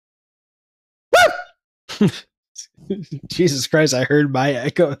Jesus Christ, I heard my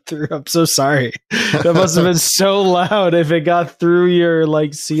echo through. I'm so sorry. That must have been so loud if it got through your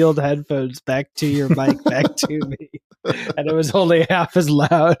like sealed headphones back to your mic, back to me. And it was only half as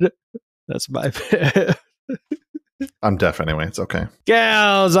loud. That's my bad. I'm deaf anyway. It's okay.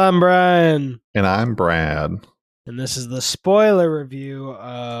 Gals, I'm Brian. And I'm Brad. And this is the spoiler review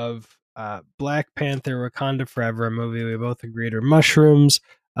of Black Panther Wakanda Forever, a movie we both agreed are mushrooms.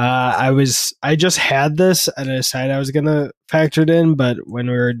 I just had this and I decided I was gonna factor it in, but when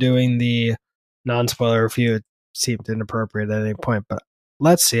we were doing the non-spoiler review, it seemed inappropriate at any point. But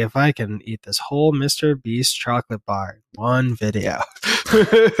let's see if I can eat this whole Mr. Beast chocolate bar in one video.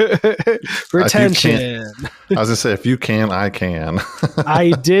 Retention. I was gonna say, if you can, I can.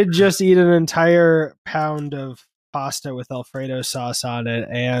 I did just eat an entire pound of pasta with Alfredo sauce on it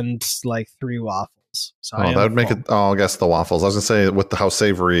and like 3 waffles. So that would make it. Oh, I guess the waffles. I was gonna say, with how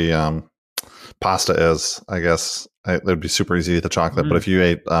savory pasta is, I guess it would be super easy to eat the chocolate. But if you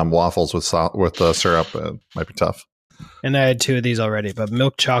ate waffles with the syrup, it might be tough. And I had 2 of these already, but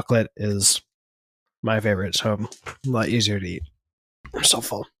milk chocolate is my favorite, so a lot easier to eat. I'm so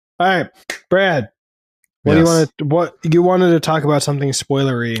full. All right, Brad. What you wanted to talk about something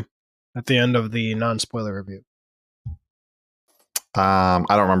spoilery at the end of the non-spoiler review? I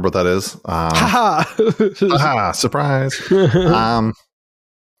don't remember what that is. Surprise.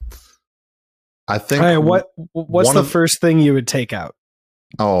 I think. All right, what's the first thing you would take out?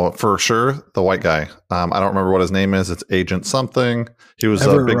 Oh, for sure, the white guy. I don't remember what his name is. It's Agent something. He was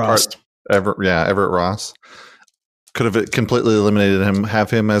Everett a big Ross. part. Everett Ross. Could have completely eliminated him. Have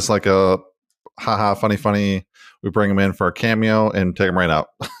him as like a funny. We bring him in for a cameo and take him right out.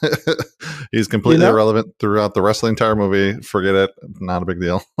 He's completely irrelevant throughout the rest of the entire movie. Forget it. Not a big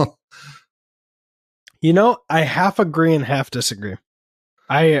deal. I half agree and half disagree.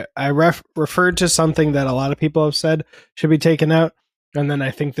 I referred to something that a lot of people have said should be taken out, and then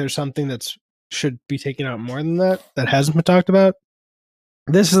I think there's something that should be taken out more than that hasn't been talked about.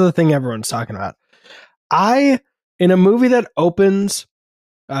 This is the thing everyone's talking about. In a movie that opens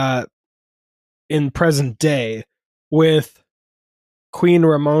in present day with Queen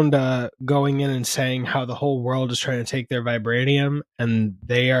Ramonda going in and saying how the whole world is trying to take their vibranium and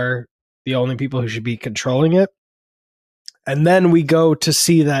they are the only people who should be controlling it. And then we go to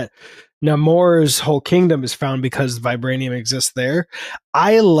see that Namor's whole kingdom is found because vibranium exists there.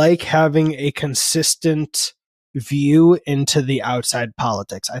 I like having a consistent view into the outside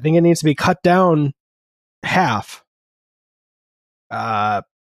politics. I think it needs to be cut down half.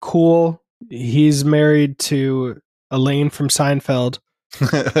 Cool. He's married to Elaine from Seinfeld.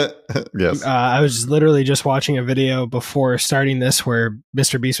 Yes. I was literally just watching a video before starting this where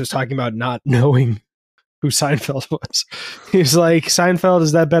Mr. Beast was talking about not knowing who Seinfeld was. He's like, Seinfeld,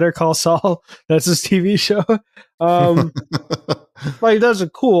 is that Better Call Saul? That's his TV show. Like, that's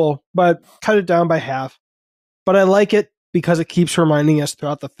cool, but cut it down by half. But I like it because it keeps reminding us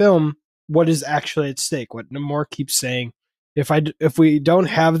throughout the film what is actually at stake. What Namor keeps saying. If we don't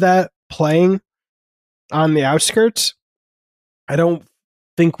have that playing on the outskirts, I don't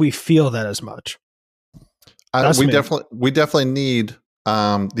think we feel that as much. We definitely need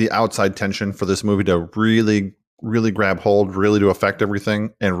the outside tension for this movie to really, really grab hold, really to affect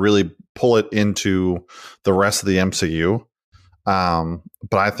everything, and really pull it into the rest of the MCU.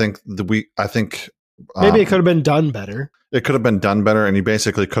 But I think maybe it could have been done better. It could have been done better, and he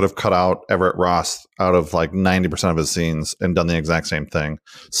basically could have cut out Everett Ross out of like 90% of his scenes and done the exact same thing.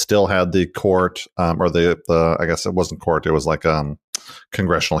 Still had the court, or the I guess it wasn't court; it was like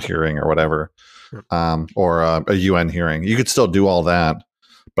congressional hearing or whatever, or a UN hearing. You could still do all that,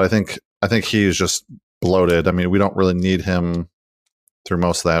 but I think he's just bloated. I mean, we don't really need him through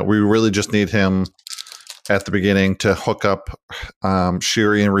most of that. We really just need him at the beginning to hook up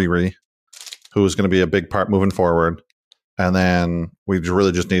Shuri and Riri, who is going to be a big part moving forward. And then we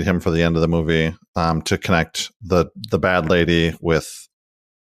really just need him for the end of the movie to connect the bad lady with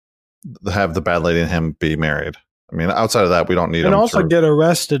have the bad lady and him be married. I mean, outside of that, we don't need him. And also get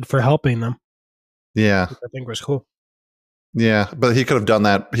arrested for helping them. Yeah. Which I think was cool. Yeah, but he could have done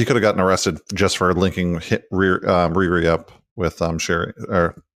that. He could have gotten arrested just for linking Riri up with Shuri.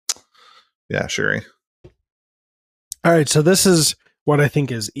 Shuri. All right, so this is what I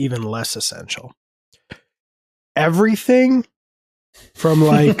think is even less essential. Everything from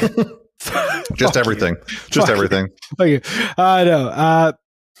like just everything. Just everything. Okay. No.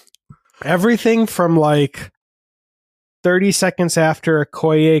 Everything from like 30 seconds after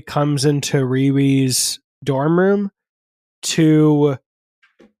Okoye comes into Riri's dorm room to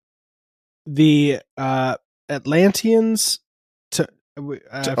the Atlanteans I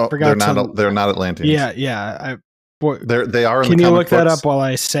they're forgot not. to. They're not Atlanteans. Yeah. They are. In Can the you comic look that books. up while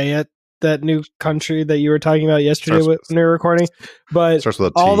I say it? That new country that you were talking about yesterday when we were recording, but Starts with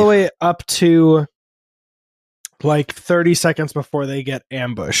a T. all the way up to like 30 seconds before they get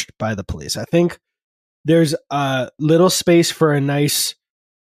ambushed by the police. I think there's a little space for a nice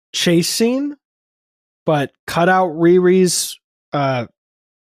chase scene, but cut out Riri's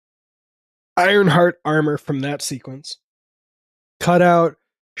Ironheart armor from that sequence. Cut out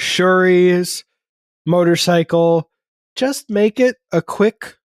Shuri's motorcycle. Just make it a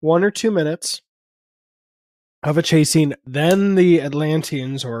quick 1 or 2 minutes of a chase scene. Then the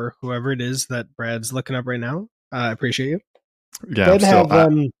Atlanteans, or whoever it is that Brad's looking up right now, I appreciate you. Yeah, Then have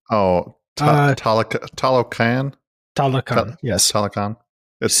them. Talokan. Talokan, yes. Talokan.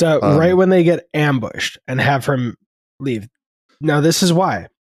 So right when they get ambushed and have him leave. Now this is why.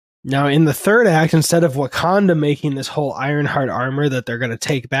 Now in the third act, instead of Wakanda making this whole Ironheart armor that they're going to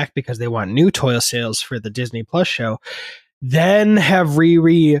take back because they want new toy sales for the Disney Plus show, then have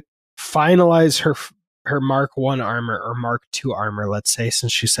Riri finalize her Mark 1 armor or Mark 2 armor, let's say,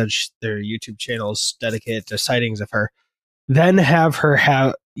 since she said their YouTube channel is dedicated to sightings of her. Then have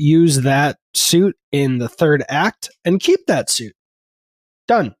her use that suit in the third act and keep that suit.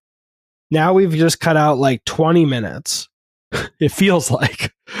 Done. Now we've just cut out like 20 minutes, it feels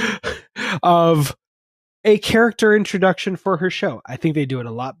like, of a character introduction for her show. I think they do it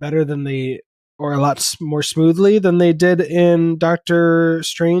a lot better or a lot more smoothly than they did in Doctor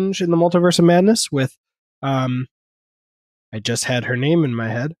Strange in the Multiverse of Madness with, I just had her name in my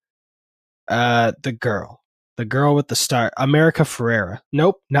head. The girl with the star, America Ferrera.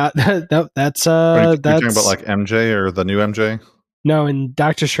 Nope, not nope. That's Are you talking about like MJ or the new MJ? No, in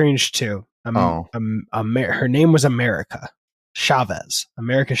Doctor Strange 2. Her name was America Chavez.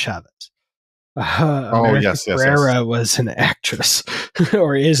 America Chavez. America Ferrera was an actress,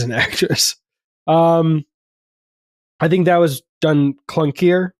 or is an actress. I think that was done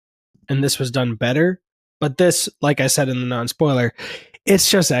clunkier, and this was done better. But this, like I said in the non-spoiler,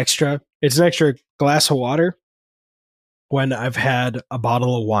 it's just extra. It's an extra glass of water when I've had a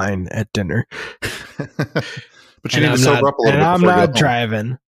bottle of wine at dinner. But you need to sober up a little bit. And I'm not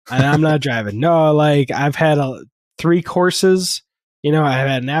driving. And I'm not driving. No, like I've had 3 courses. You know, I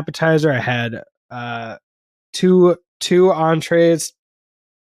had an appetizer. I had two entrees,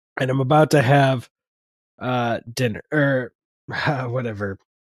 and I'm about to have dinner or whatever.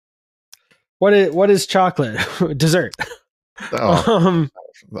 What is chocolate? Dessert. I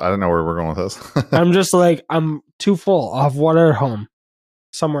don't know where we're going with this. I'm just like, I'm too full. I'll have water at home,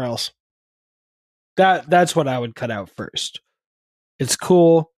 somewhere else. That's what I would cut out first. It's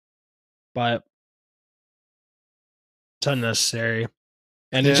cool, but it's unnecessary.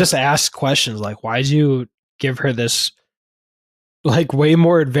 And it just asks questions like, why'd you give her this like way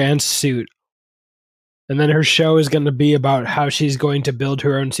more advanced suit? And then her show is going to be about how she's going to build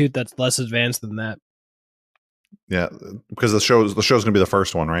her own suit that's less advanced than that. Yeah, because the show's going to be the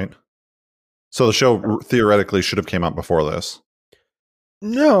first one, right? So the show theoretically should have came out before this.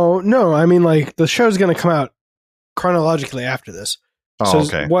 No. I mean, like the show's going to come out chronologically after this. Oh,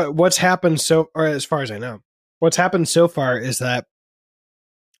 so okay. What's happened or as far as I know, what's happened so far is that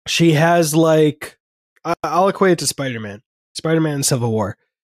she has like, I'll equate it to Spider-Man in Civil War.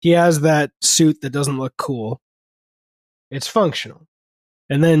 He has that suit that doesn't look cool. It's functional.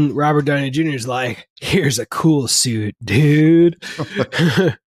 And then Robert Downey Jr. is like, here's a cool suit, dude.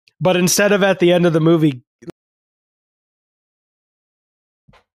 But instead of at the end of the movie,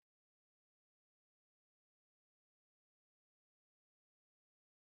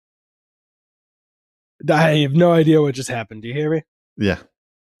 I have no idea what just happened. Do you hear me? Yeah.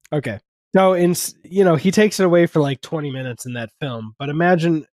 Okay. So, he takes it away for like 20 minutes in that film. But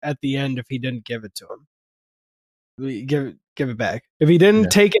imagine at the end if he didn't give it to him. Give it back. If he didn't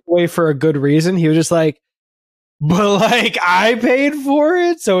take it away for a good reason, he was just like, but like I paid for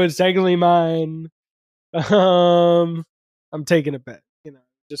it, so it's technically mine. I'm taking it back.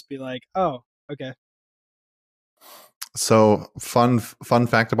 Just be like, oh, okay. So fun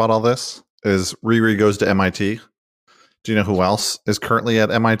fact about all this is Riri goes to MIT. Do you know who else is currently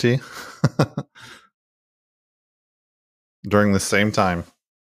at MIT during the same time?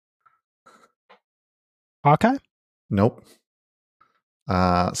 Hawkeye? Nope.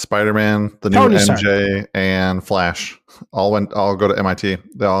 Spider-Man, the new Tony MJ, Stark. And Flash all go to MIT.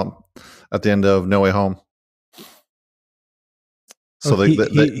 They all at the end of No Way Home. So they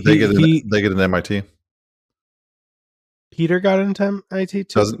get an MIT. Peter got into MIT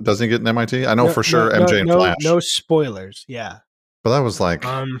too. Doesn't he get an MIT? I know for sure. MJ and Flash. No spoilers. Yeah, but that was like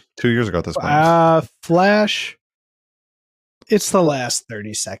 2 years ago at this point. Flash. it's the last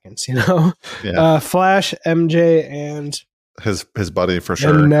 30 seconds, you know. Yeah. Flash, MJ, and His buddy for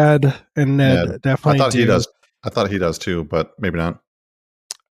sure. and Ned definitely. I thought he does too, but maybe not.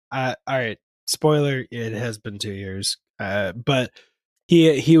 All right. Spoiler: it has been 2 years. But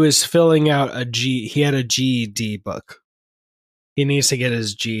he was filling out he had a GED book. He needs to get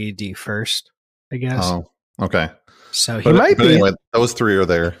his GED first, I guess. Oh, okay. So he might be. Anyway, those three are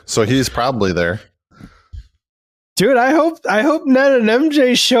there, so he's probably there. Dude, I hope Ned and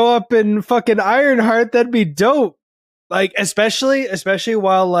MJ show up in fucking Ironheart. That'd be dope. Like, especially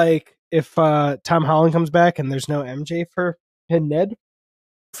while, like, if Tom Holland comes back and there's no MJ and Ned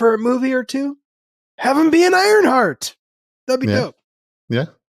for a movie or two, have him be in Ironheart. That'd be dope. Yeah.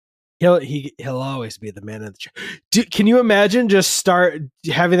 He'll always be the man of the chair. Dude, can you imagine just start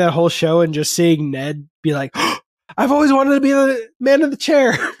having that whole show and just seeing Ned be like, oh, I've always wanted to be the man of the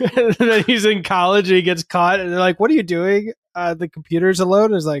chair. And then he's in college and he gets caught and they're like, what are you doing? The computer's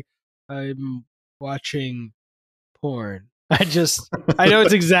alone. Is like, I'm watching porn. I know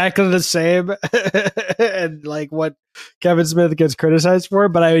it's exactly the same and like what Kevin Smith gets criticized for,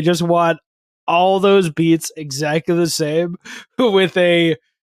 but I just want all those beats exactly the same with a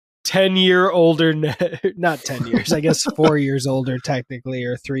 10-year older Ned, not 10 years, I guess 4 years older technically,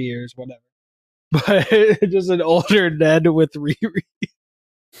 or 3 years, whatever. But just an older Ned with Riri.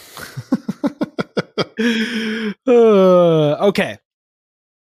 Okay.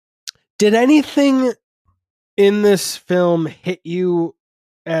 Did anything in this film hit you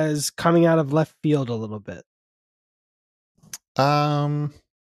as coming out of left field a little bit? Because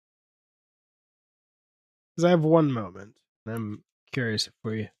I have one moment. I'm curious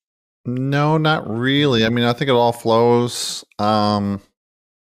for you. No, not really. I mean, I think it all flows. No,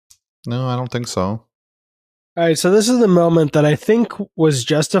 I don't think so. All right, so this is the moment that I think was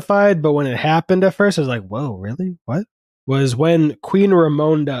justified, but when it happened at first, I was like, whoa, really? What? Was when Queen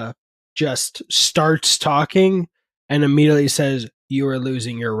Ramonda just starts talking and immediately says, you are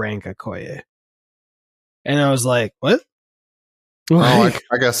losing your rank, Okoye. And I was like, what? I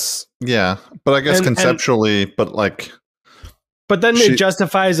guess, yeah. But I guess conceptually, but like... But then it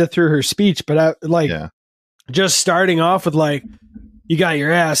justifies it through her speech. But just starting off with like, you got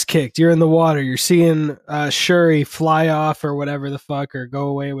your ass kicked. You're in the water. You're seeing Shuri fly off or whatever the fuck, or go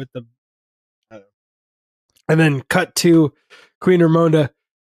away with the... And then cut to Queen Ramonda.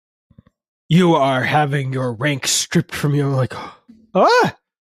 You are having your rank stripped from you. I'm like, what?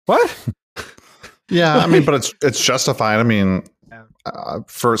 Yeah, I mean, but it's justified. I mean,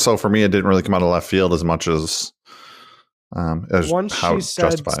 for me, it didn't really come out of left field as much as once how she said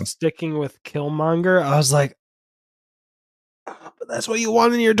justified. Sticking with Killmonger, I was like, but that's what you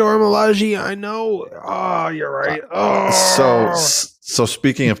want in your Dora Milaje. I know. Oh, you're right. Oh. So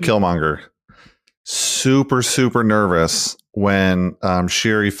speaking of Killmonger, super, super nervous when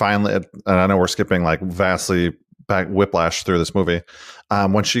Shuri finally, and I know we're skipping like vastly back whiplash through this movie,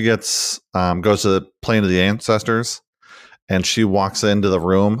 when she goes to the plane of the ancestors and she walks into the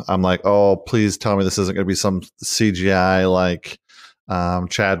room, I'm like, oh, please tell me this isn't going to be some CGI like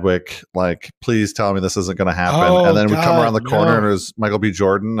Chadwick. Like, please tell me this isn't going to happen. And then we come around the corner and it was Michael B.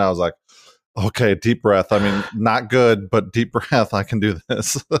 Jordan. I was like, okay, deep breath. I mean, not good, but deep breath. I can do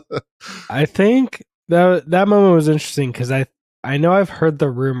this. I think that moment was interesting because I know I've heard the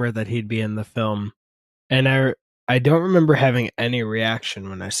rumor that he'd be in the film, and I don't remember having any reaction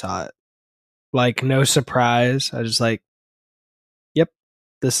when I saw it. Like, no surprise. I just like, yep,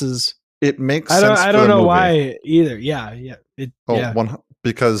 this is. It makes sense. I don't know why either. Yeah.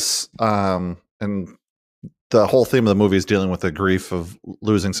 Because and the whole theme of the movie is dealing with the grief of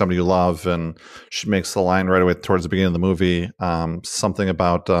losing somebody you love, and she makes the line right away towards the beginning of the movie, something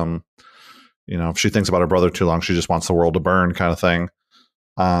about if she thinks about her brother too long, she just wants the world to burn, kind of thing.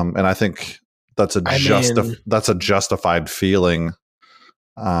 And I think that's a justified feeling.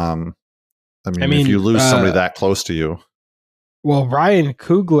 I mean, if you lose somebody that close to you. Well, Ryan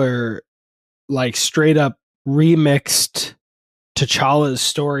Coogler like straight up remixed T'Challa's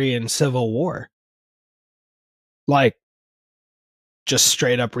story in Civil War. Like, just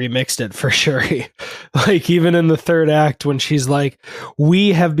straight up remixed it for Shuri. Like, even in the third act when she's like,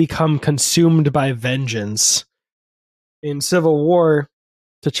 we have become consumed by vengeance. In Civil War,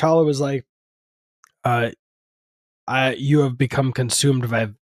 T'Challa was like, you have become consumed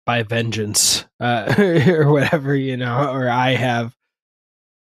by vengeance, or whatever, or I have.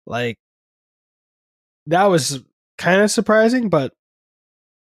 Like, that was kind of surprising, but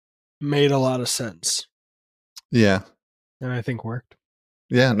made a lot of sense. Yeah. And I think worked.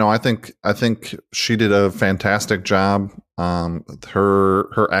 Yeah, no, I think she did a fantastic job.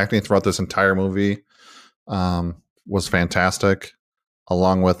 Her acting throughout this entire movie was fantastic,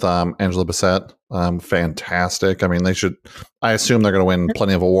 along with Angela Bassett. Fantastic. I mean, they should. I assume they're going to win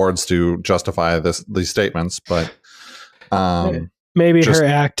plenty of awards to justify these statements, but maybe her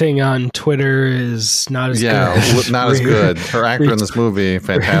acting on Twitter is not as good. Not as good. Her actor in this movie,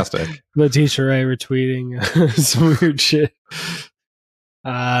 fantastic. Letitia Wright retweeting some weird shit.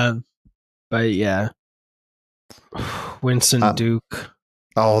 But yeah, Winston Duke.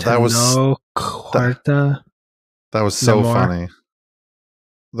 Oh, that was Quarta. That was so funny.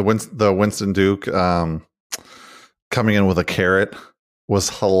 The Winston Duke coming in with a carrot was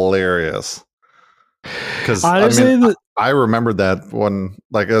hilarious. Because honestly, I remembered that when,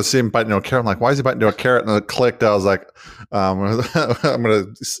 like, I was seeing him biting into a carrot. I'm like, why is he biting into a carrot? And it clicked. I was like, I'm going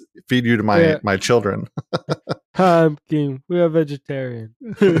to feed you to my children. Pumpkin, we are vegetarian.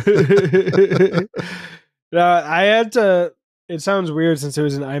 No, I had to. It sounds weird since it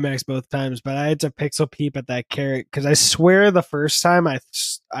was in IMAX both times, but I had to pixel peep at that carrot because I swear the first time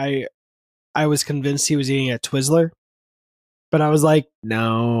I was convinced he was eating a Twizzler, but I was like,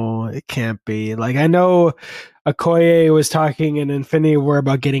 no, it can't be. Like, I know Okoye was talking in Infinity War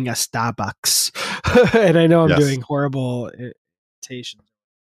about getting a Starbucks, and I know I'm doing horrible imitations,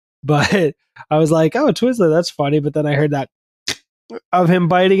 but I was like, oh, Twizzler, that's funny. But then I heard that of him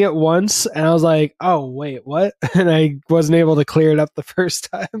biting it once, and I was like, oh, wait, what? And I wasn't able to clear it up the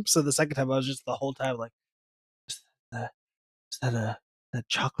first time. So the second time, I was just the whole time like, is that a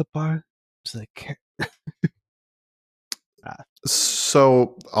chocolate bar? Is that a carrot?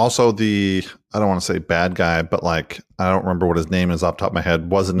 So also I don't want to say bad guy, but like, I don't remember what his name is off the top of my head.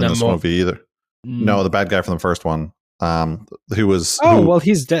 Wasn't in this movie either. No, the bad guy from the first one. Who was? Well,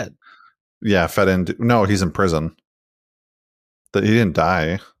 he's dead. Yeah, no, he's in prison. He didn't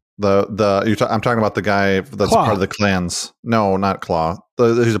die. I'm talking about the guy that's Claw. part of the clans. No, not Claw.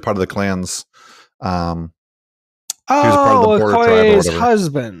 He's a part of the clans. He was a part of the border tribe or whatever.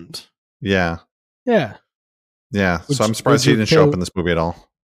 Husband. Yeah. Yeah. Yeah. So I'm surprised he didn't show up in this movie at all.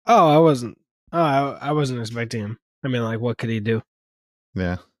 Oh, I wasn't. I wasn't expecting him. I mean, like, what could he do?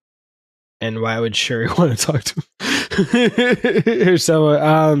 Yeah. And why would Shuri want to talk to him?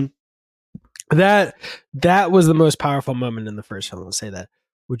 So, that was the most powerful moment in the first film. I'll say that.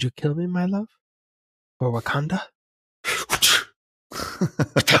 Would you kill me, my love? For Wakanda?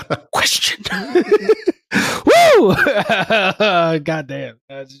 Without question. Woo! Goddamn.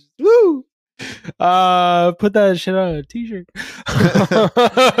 Woo! Put that shit on a t-shirt.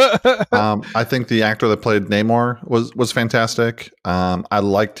 I think the actor that played Namor was fantastic. I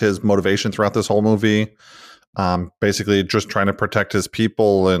liked his motivation throughout this whole movie. Basically just trying to protect his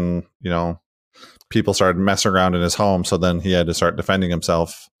people, and people started messing around in his home, so then he had to start defending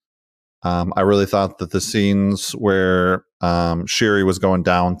himself. I really thought that the scenes where Shuri was going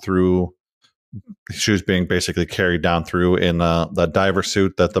down through, she was being basically carried down through in the diver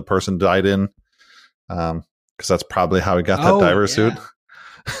suit that the person died in, because that's probably how he got that diver suit.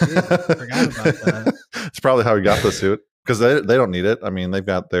 Dude, forgot about that. It's probably how he got the suit, because they don't need it. I mean, they've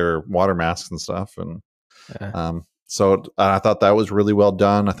got their water masks and stuff, and so I thought that was really well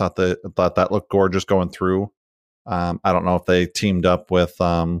done. I thought that looked gorgeous going through. I don't know if they teamed up with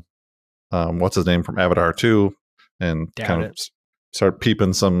what's his name from Avatar 2 and kind of start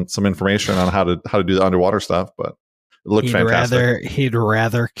peeping some information on how to do the underwater stuff, but it looked fantastic. He'd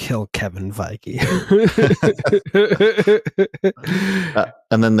rather kill Kevin Feige.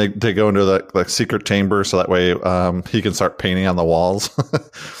 And then they go into the secret chamber, so that way he can start painting on the walls.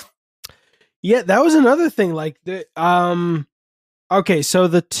 Yeah, that was another thing. Like, okay, so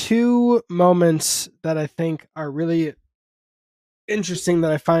the two moments that I think are really interesting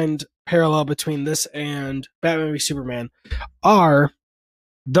that I find parallel between this and Batman v Superman are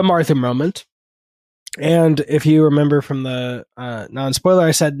the Martha moment. And if you remember from the non-spoiler,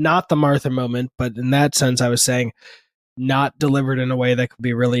 I said not the Martha moment, but in that sense, I was saying not delivered in a way that could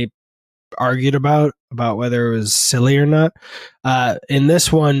be really argued about whether it was silly or not. In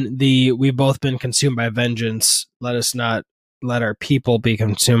this one, we've both been consumed by vengeance. Let us not let our people be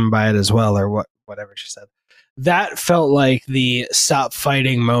consumed by it as well, or whatever she said. That felt like the stop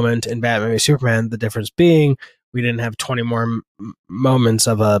fighting moment in Batman v Superman. The difference being we didn't have 20 more moments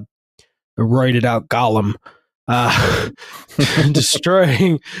of a roided out Gollum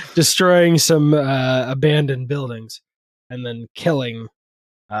destroying some abandoned buildings and then killing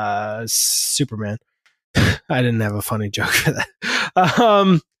Superman. I didn't have a funny joke for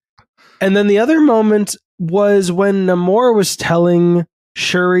that. And then the other moment was when Namor was telling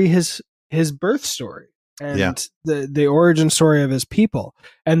Shuri his birth story and the origin story of his people,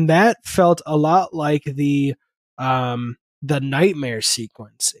 and that felt a lot like the nightmare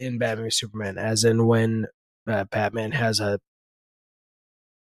sequence in Batman v Superman, as in when Batman has a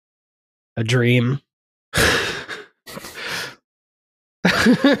dream.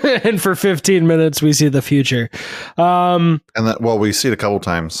 And for 15 minutes we see the future. And that, well, we see it a couple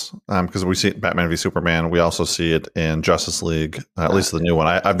times because we see it in Batman v Superman. We also see it in Justice League, at least the new one.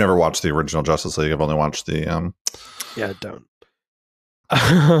 I've never watched the original Justice League. I've only watched the. Yeah, don't.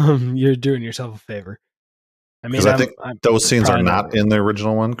 You're doing yourself a favor. I mean, I think those scenes are not in the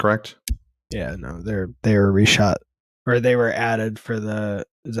original one, correct? Yeah, no, they were reshot, or they were added for the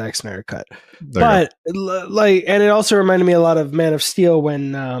Zack Snyder cut. But like, and it also reminded me a lot of Man of Steel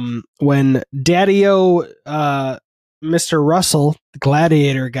when Daddy-O, Mr. Russell, the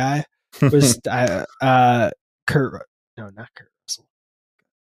Gladiator guy, was Kurt. No, not Kurt Russell.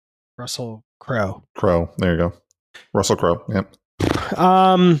 Russell Crowe. Crowe. There you go. Russell Crowe. Yep.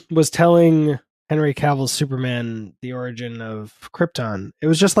 Was telling Henry Cavill's Superman the origin of Krypton. It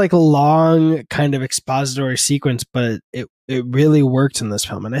was just like a long kind of expository sequence, but it really worked in this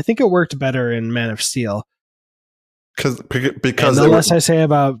film, and I think it worked better in Man of Steel. Because the less I say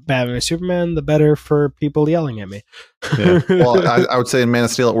about Batman and Superman, the better for people yelling at me. Yeah. Well, I would say in Man of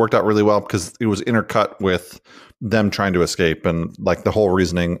Steel it worked out really well because it was intercut with them trying to escape, and like the whole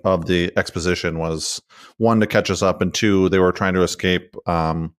reasoning of the exposition was, one, to catch us up, and two, they were trying to escape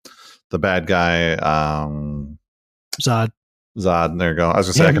the bad guy, Zod. There you go. I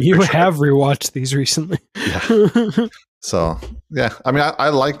was gonna say, you have rewatched these recently. Yeah. So yeah, I mean, I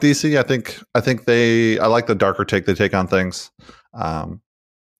like DC. I think I like the darker take they take on things.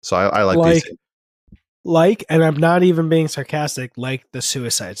 So I like DC. And I'm not even being sarcastic. Like the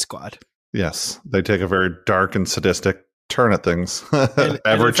Suicide Squad. Yes, they take a very dark and sadistic turn at things. And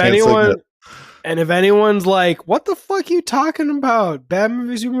if anyone's like, "What the fuck are you talking about? Batman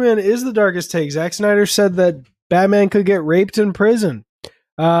v Superman is the darkest take." Zack Snyder said that Batman could get raped in prison.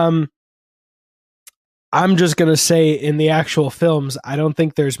 I'm just going to say in the actual films, I don't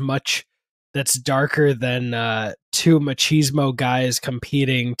think there's much that's darker than two machismo guys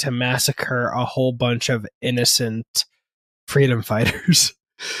competing to massacre a whole bunch of innocent freedom fighters.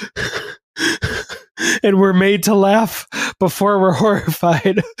 And we're made to laugh before we're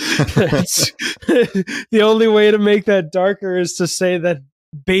horrified. The only way to make that darker is to say that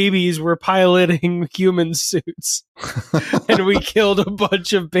babies were piloting human suits and we killed a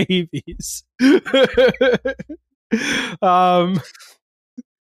bunch of babies.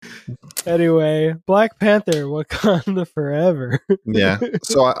 Anyway, Black Panther, Wakanda Forever. Yeah.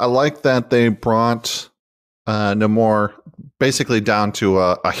 So I like that they brought Namor basically down to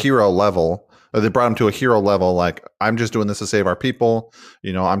a hero level. They brought him to a hero level, like, I'm just doing this to save our people.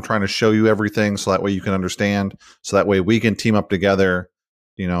 You know, I'm trying to show you everything so that way you can understand, so that way we can team up together,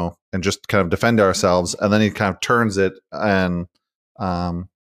 you know, and just kind of defend ourselves. And then he kind of turns it and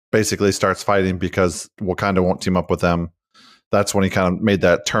basically starts fighting because Wakanda won't team up with them. That's when he kind of made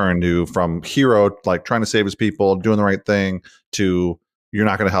that turn to from hero, like trying to save his people, doing the right thing, to you're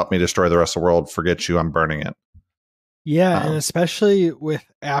not going to help me destroy the rest of the world. Forget you. I'm burning it. Yeah, and especially with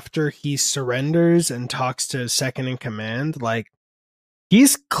after he surrenders and talks to his second in command, like,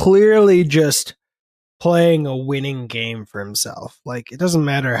 he's clearly just playing a winning game for himself. Like, it doesn't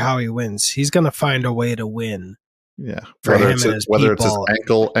matter how he wins. He's going to find a way to win. Yeah. Whether it's his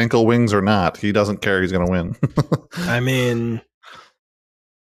ankle wings or not, he doesn't care. He's going to win. I mean,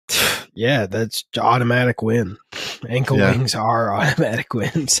 yeah, that's automatic win. Ankle wings are automatic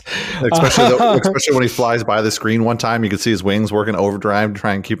wins. Especially when he flies by the screen one time, you can see his wings working overdrive to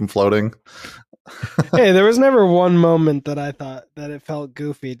try and keep him floating. Hey, there was never one moment that I thought that it felt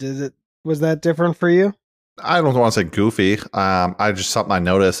goofy. Was that different for you? I don't want to say goofy. I just something I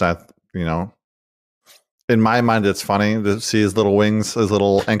noticed. In my mind, it's funny to see his little wings, his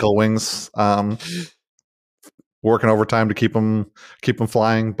little ankle wings, working overtime to keep him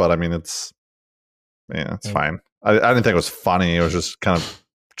flying. But I mean, it's fine. I didn't think it was funny. It was just kind of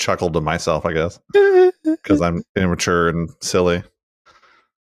chuckled to myself, I guess, because I'm immature and silly.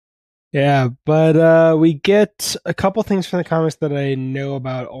 Yeah, but we get a couple things from the comics that I know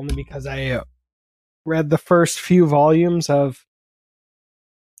about only because I read the first few volumes of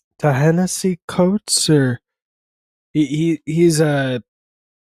Ta-Nehisi Coates, or he's a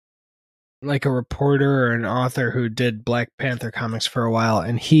reporter or an author who did Black Panther comics for a while,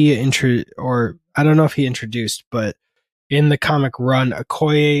 and I don't know if he introduced, but in the comic run,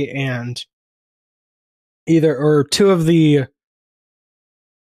 Okoye and two of the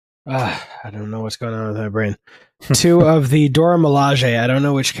I don't know what's going on with my brain. Two of the Dora Milaje, I don't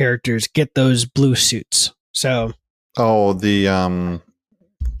know which characters, get those blue suits. So what are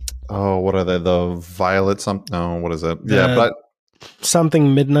they? The violet something? No, what is it? But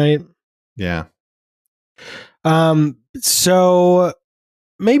something midnight. Yeah. So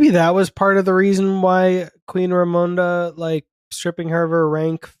maybe that was part of the reason why Queen Ramonda, like, stripping her of her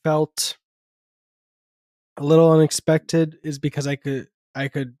rank felt a little unexpected, is because I could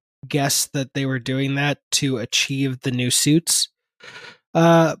guess that they were doing that to achieve the new suits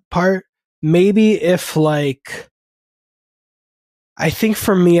part. Maybe if, like, I think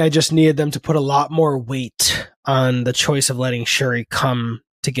for me, I just needed them to put a lot more weight on the choice of letting Shuri come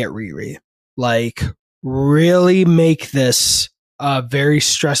to get Riri. Like, really make this a very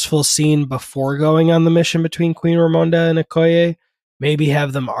stressful scene before going on the mission between Queen Ramonda and Okoye. Maybe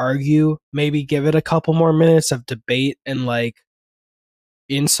have them argue. Maybe give it a couple more minutes of debate and, like,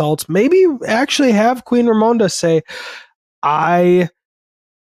 insults. Maybe actually have Queen Ramonda say, I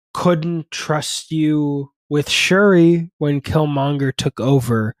couldn't trust you with Shuri when Killmonger took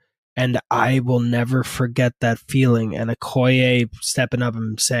over, and I will never forget that feeling. And Okoye stepping up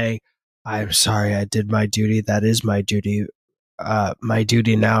and saying, I'm sorry, I did my duty. That is my duty. My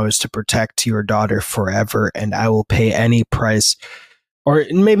duty now is to protect your daughter forever, and I will pay any price. Or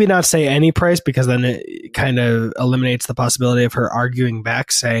maybe not say any price, because then it kind of eliminates the possibility of her arguing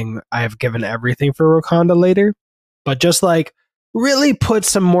back, saying, I have given everything for Wakanda later. But just, like, really put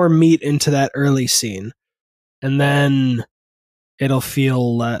some more meat into that early scene. And then it'll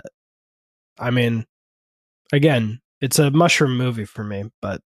feel, I mean, again, it's a mushroom movie for me,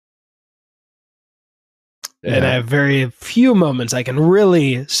 but and I have very few moments I can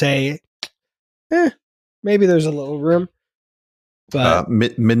really say, maybe there's a little room. But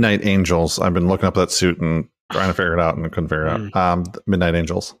Midnight Angels, I've been looking up that suit and trying to figure it out and couldn't figure it out. Midnight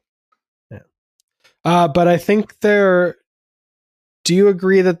Angels. Yeah. But I think do you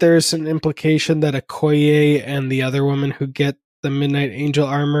agree that there's an implication that Okoye and the other woman who get the Midnight Angel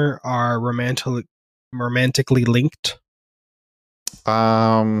armor are romantically linked?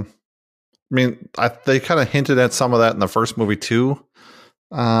 I mean, they kind of hinted at some of that in the first movie too,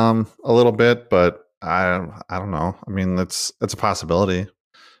 a little bit, but I don't know. I mean, it's a possibility. I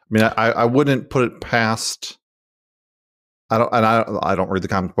mean, I wouldn't put it past. I don't read the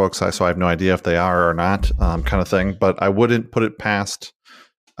comic books, so I have no idea if they are or not, kind of thing. But I wouldn't put it past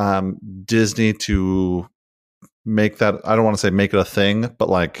Disney to make that. I don't want to say make it a thing, but,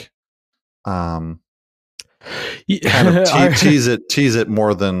 like, kind of tease it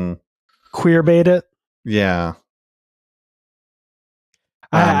more than queer bait it. Yeah.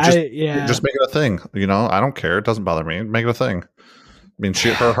 Just make it a thing. You know, I don't care. It doesn't bother me. Make it a thing. I mean,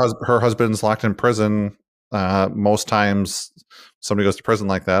 her husband's locked in prison. Most times somebody goes to prison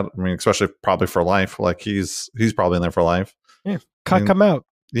like that. I mean, especially probably for life. Like, he's probably in there for life. Yeah, cuck him out.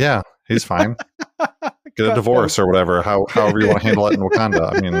 Yeah, he's fine. Get a divorce or whatever. However you want to handle it in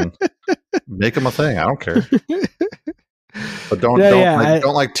Wakanda. I mean, make him a thing. I don't care. But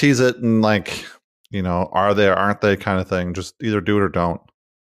don't tease it and, like, you know, are they or aren't they kind of thing. Just either do it or don't.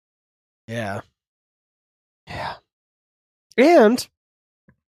 Yeah. Yeah. And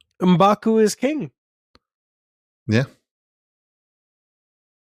M'Baku is king. Yeah.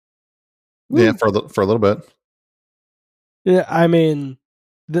 Woo. Yeah, for a little bit. Yeah, I mean,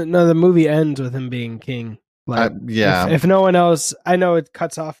 the movie ends with him being king. Like, yeah. If no one else, I know it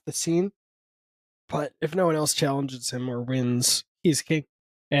cuts off the scene, but if no one else challenges him or wins, he's king.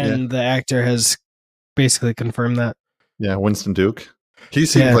 And the actor has basically confirmed that. Yeah, Winston Duke. He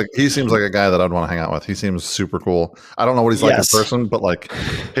seems like a guy that I'd want to hang out with. He seems super cool. I don't know what he's like in person, but, like,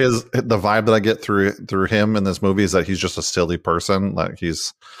 the vibe that I get through him in this movie is that he's just a silly person. Like,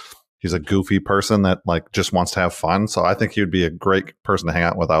 he's a goofy person that, like, just wants to have fun. So I think he would be a great person to hang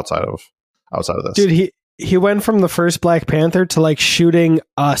out with outside of this. Dude, he went from the first Black Panther to, like, shooting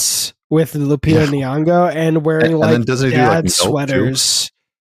Us with Lupita Nyong'o and wearing dad sweaters.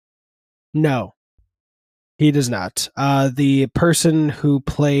 Too? No. He does not. The person who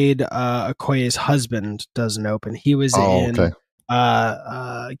played Okoye's husband doesn't open. He was in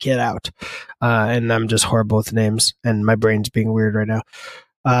Get Out. And I'm just horrible with names, and my brain's being weird right now.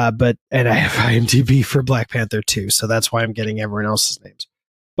 And I have IMDb for Black Panther too, so that's why I'm getting everyone else's names.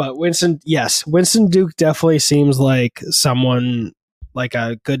 But Winston Duke definitely seems like someone, like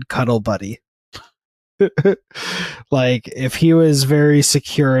a good cuddle buddy. Like, if he was very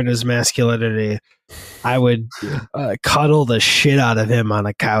secure in his masculinity, I would cuddle the shit out of him on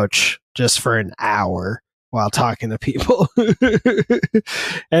a couch just for an hour while talking to people.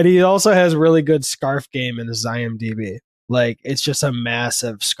 And he also has really good scarf game in his IMDb. Like, it's just a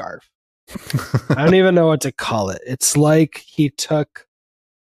massive scarf. I don't even know what to call it. It's like he took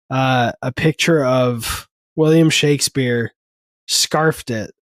a picture of William Shakespeare, scarfed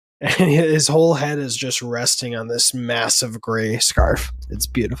it, and his whole head is just resting on this massive gray scarf. It's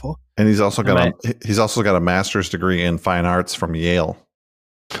beautiful. And he's also got a master's degree in fine arts from Yale.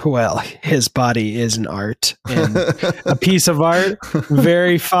 Well, his body is an art, and a piece of art,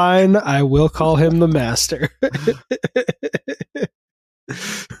 very fine. I will call him the master.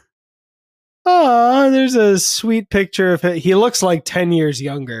 There's a sweet picture of it. He looks like 10 years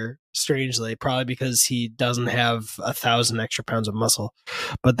younger, strangely, probably because he doesn't have 1,000 extra pounds of muscle.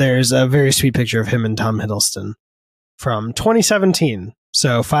 But there's a very sweet picture of him and Tom Hiddleston from 2017.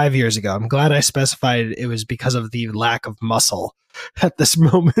 So 5 years ago. I'm glad I specified it was because of the lack of muscle at this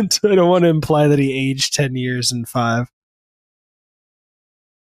moment. I don't want to imply that he aged 10 years in 5.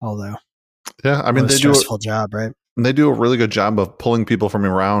 Although, yeah, I mean, they do a stressful job, right? They do a really good job of pulling people from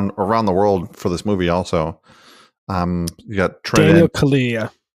around the world for this movie. Also, you got Daniel Kaluuya.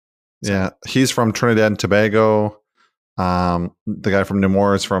 Yeah, he's from Trinidad and Tobago. The guy from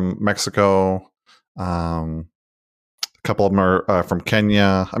Namor is from Mexico. A couple of them are from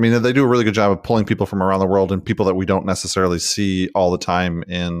Kenya. I mean, they do a really good job of pulling people from around the world and people that we don't necessarily see all the time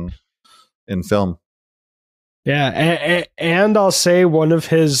in film. Yeah, and I'll say one of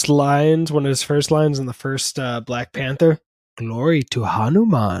his first lines in the first Black Panther, "Glory to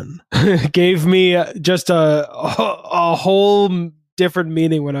Hanuman," gave me just a whole different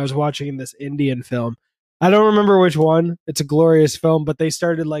meaning when I was watching this Indian film. I don't remember which one. It's a glorious film, but they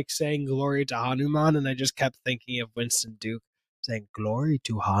started like saying "Glory to Hanuman," and I just kept thinking of Winston Duke saying "Glory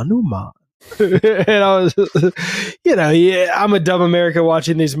to Hanuman." And I was, I'm a dumb American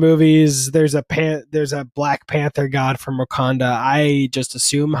watching these movies. There's a Black Panther god from Wakanda. I just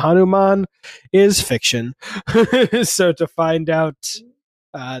assume Hanuman is fiction. So to find out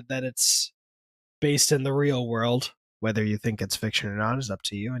that it's based in the real world, whether you think it's fiction or not is up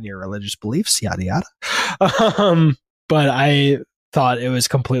to you and your religious beliefs, yada yada. But I thought it was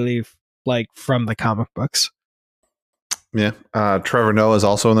completely like from the comic books. Yeah. Trevor Noah is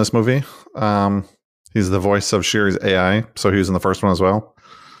also in this movie. He's the voice of Shiri's AI, so he was in the first one as well.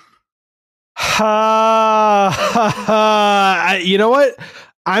 You know what?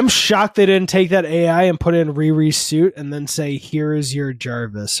 I'm shocked they didn't take that AI and put in Riri's suit and then say, "Here is your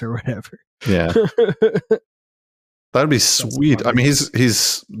Jarvis," or whatever. Yeah. That'd be sweet. I mean,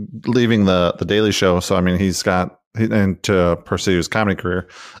 he's leaving the Daily Show, so I mean, and to pursue his comedy career.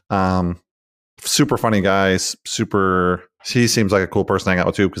 Super funny guy. He seems like a cool person to hang out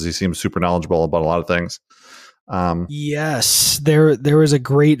with too because he seems super knowledgeable about a lot of things. Yes, there was a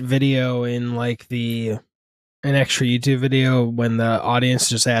great video in like an extra YouTube video when the audience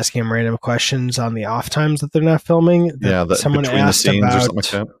just asking him random questions on the off times that they're not filming. Someone between asked the scenes about, or something like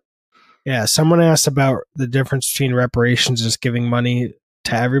that. Yeah, someone asked about the difference between reparations, just giving money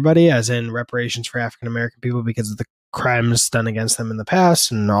to everybody, as in reparations for African American people because of the crimes done against them in the past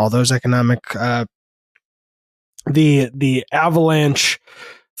and all those economic the avalanche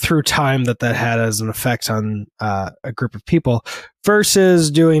through time that had as an effect on a group of people,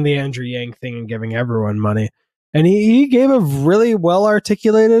 versus doing the Andrew Yang thing and giving everyone money. And he gave a really well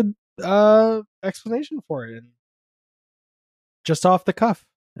articulated explanation for it, just off the cuff.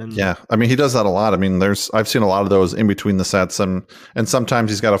 And yeah, I mean, he does that a lot. I mean, I've seen a lot of those in between the sets, and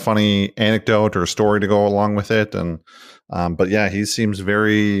sometimes he's got a funny anecdote or story to go along with it. And but yeah, he seems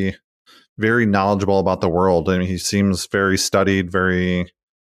very, very knowledgeable about the world. I mean, he seems very studied, very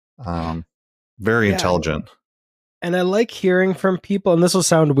intelligent. And I like hearing from people, and this will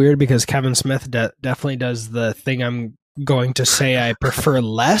sound weird because Kevin Smith definitely does the thing I'm going to say I prefer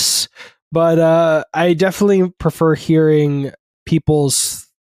less, but I definitely prefer hearing people's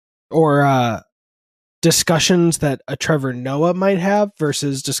or discussions that a Trevor Noah might have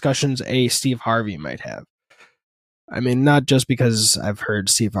versus discussions a Steve Harvey might have. I mean, not just because I've heard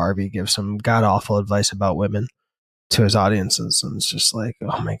Steve Harvey give some god-awful advice about women to his audiences, and it's just like,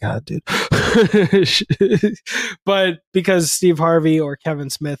 oh my god, dude. But because Steve Harvey or Kevin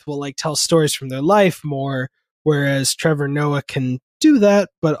Smith will like tell stories from their life more, whereas Trevor Noah can do that,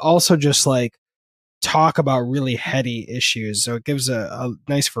 but also just like talk about really heady issues. So it gives a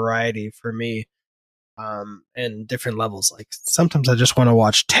nice variety for me, and different levels. Like sometimes I just want to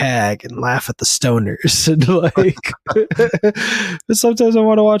watch Tag and laugh at the stoners, and like sometimes I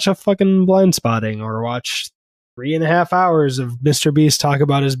want to watch a fucking Blind Spotting or watch 3.5 hours of Mr. Beast talk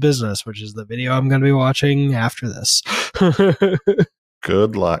about his business, which is the video I'm going to be watching after this.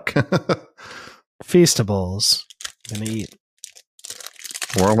 Good luck. Feastables. Gonna eat.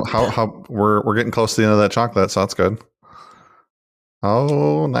 We're getting close to the end of that chocolate, so that's good.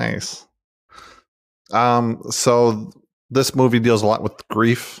 Oh, nice. So this movie deals a lot with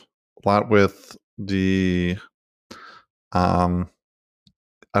grief, a lot with the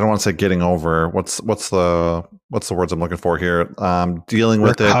I don't want to say getting over. What's the words I'm looking for here? Dealing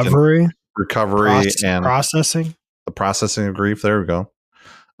with recovery, and processing, the processing of grief. There we go.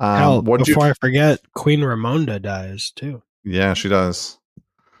 Hell, before I forget, Queen Ramonda dies too. Yeah, she does.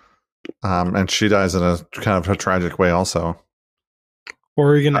 And she dies in a kind of a tragic way also. What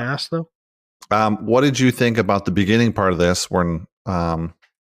were you going to ask though? What did you think about the beginning part of this when,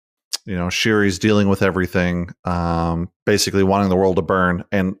 Shiri's dealing with everything, basically wanting the world to burn,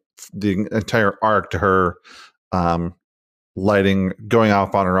 and the entire arc to her going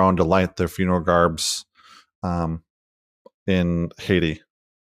off on her own to light the funeral garbs in Haiti?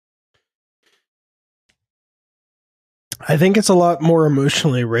 I think it's a lot more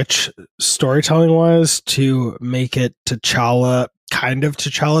emotionally rich storytelling wise to make it T'Challa's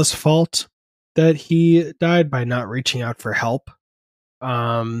fault that he died by not reaching out for help.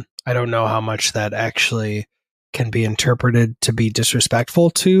 I don't know how much that actually can be interpreted to be disrespectful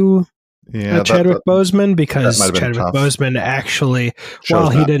to Chadwick Boseman, because Chadwick Boseman actually, while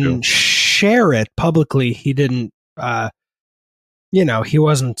he didn't share it publicly, he didn't, he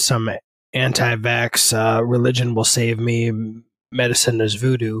wasn't some anti-vax, religion will save me, medicine is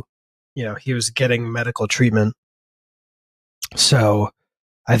voodoo. He was getting medical treatment. So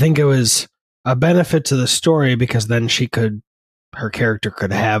I think it was a benefit to the story, because then her character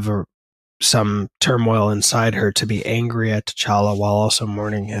could have some turmoil inside her to be angry at T'Challa while also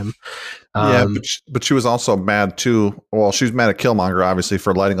mourning him. But she was also mad too. Well, she was mad at Killmonger, obviously,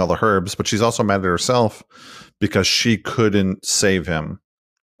 for lighting all the herbs, but she's also mad at herself because she couldn't save him.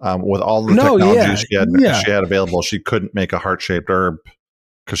 With all the technology she had available, she couldn't make a heart-shaped herb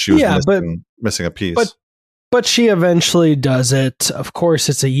because she was missing a piece. But she eventually does it. Of course,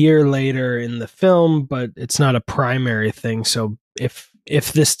 it's a year later in the film, but it's not a primary thing. So if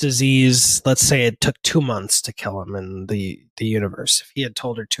this disease, let's say it took 2 months to kill him in the universe, if he had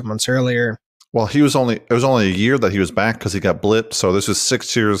told her 2 months earlier. Well, it was only a year that he was back because he got blipped. So this was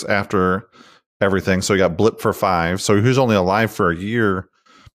 6 years after everything. So he got blipped for 5. So he was only alive for a year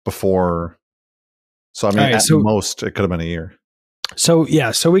before. So I mean, most it could have been a year. So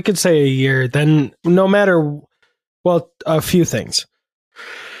we could say a year. Then no matter, a few things.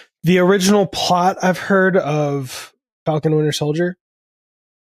 The original plot I've heard of Falcon Winter Soldier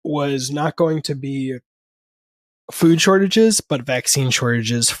was not going to be food shortages, but vaccine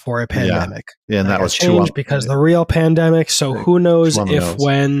shortages for a pandemic. Yeah, and that was changed because the real pandemic. So who knows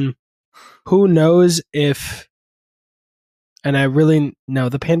if, and I really know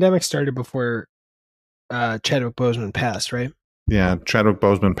the pandemic started before Chadwick Boseman passed, right? Yeah, Chadwick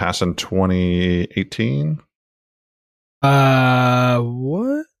Boseman passed in 2018.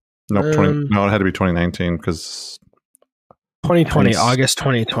 What? No, it had to be 2019 because 2020, August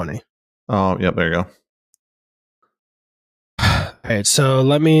 2020. Oh, yep, there you go. All right, so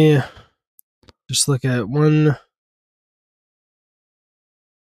let me just look at one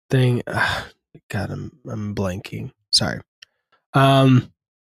thing. God, I'm blanking. Sorry.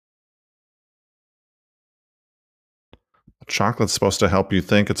 Chocolate's supposed to help you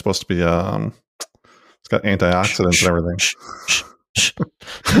think. It's supposed to be it's got antioxidants and everything.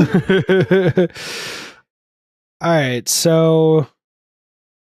 All right, so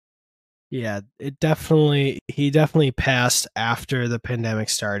yeah, he definitely passed after the pandemic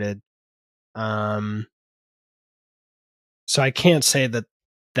started. So I can't say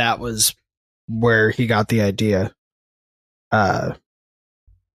that was where he got the idea. Wow,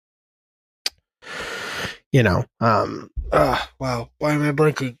 why am I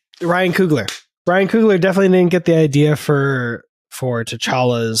blanking? Ryan Coogler definitely didn't get the idea for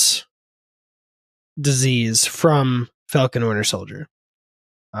T'Challa's disease from Falcon Winter Soldier.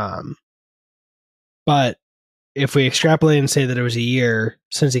 But if we extrapolate and say that it was a year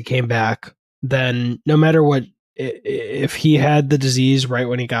since he came back, then no matter what, if he had the disease right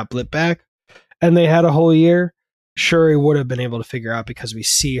when he got blipped back and they had a whole year, Shuri would have been able to figure out, because we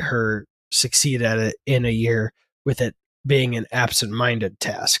see her succeed at it in a year with it being an absent-minded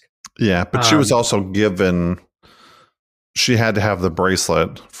task. Yeah, but she was also given, she had to have the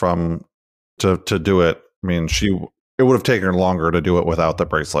bracelet to do it. I mean, it would have taken her longer to do it without the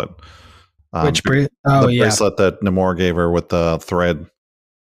bracelet. Which bracelet? The bracelet that Namor gave her with the thread.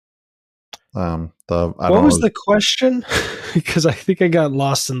 What was the question? Because I think I got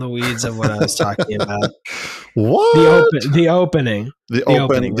lost in the weeds of what I was talking about. What? The opening. The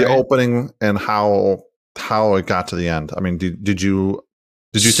opening and how it got to the end. I mean, did you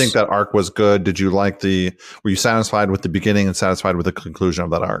think that arc was good? Did you were you satisfied with the beginning and satisfied with the conclusion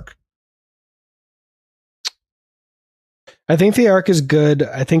of that arc? I think the arc is good.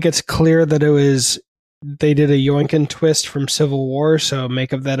 I think it's clear that it was they did a yoinkin twist from Civil War, so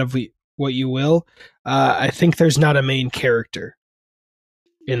make of that what you will. I think there's not a main character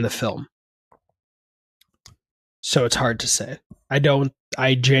in the film, so it's hard to say. I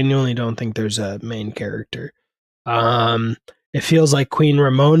genuinely don't think there's a main character. It feels like Queen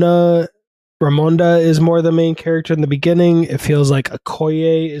Ramonda is more the main character in the beginning. It feels like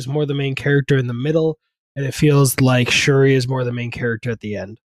Okoye is more the main character in the middle, and it feels like Shuri is more the main character at the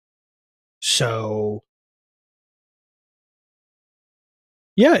end. So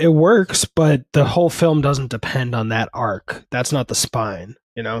yeah, it works, but the whole film doesn't depend on that arc. That's not the spine,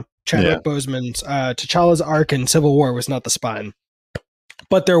 you know? Chadwick Boseman's T'Challa's arc in Civil War was not the spine.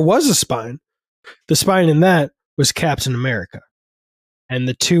 But there was a spine. The spine in that was Captain America. And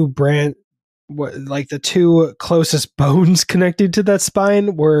the two closest bones connected to that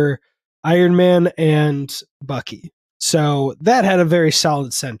spine were Iron Man and Bucky. So that had a very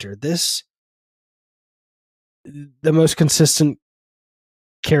solid center. This, the most consistent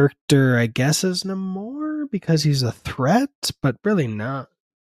character, I guess, is Namor because he's a threat, but really not.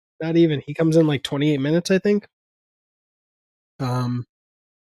 Not even. He comes in like 28 minutes, I think.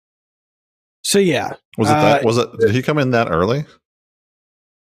 So yeah. Did he come in that early?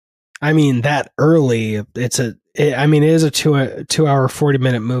 I mean, that early. It is a 2 hour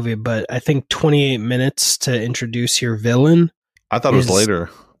 40-minute movie, but I think 28 minutes to introduce your villain. I thought it was later.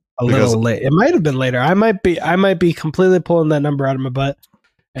 A little late. It might have been later. I might be completely pulling that number out of my butt,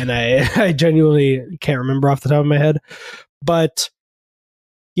 and I genuinely can't remember off the top of my head. But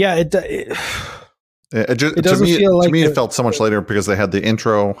yeah, it doesn't feel like. To me, it felt so much later because they had the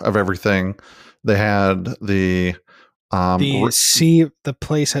intro of everything. They had the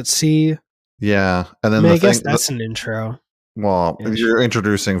place at sea. Yeah, and then I guess that's an intro. Well, you're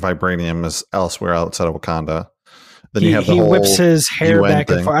introducing vibranium as elsewhere outside of Wakanda. Then you have he whips his hair back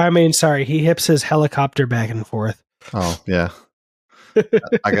and forth. He hips his helicopter back and forth. Oh yeah.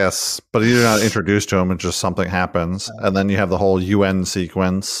 I guess, but you're not introduced to him, and just something happens, and then you have the whole UN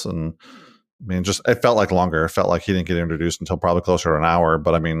sequence, and I mean, it felt like longer. It felt like he didn't get introduced until probably closer to an hour.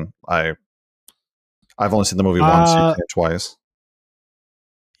 But I mean, I've only seen the movie once, you've seen it twice.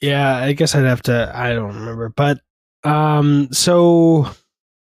 Yeah, I guess I'd have to. I don't remember, but so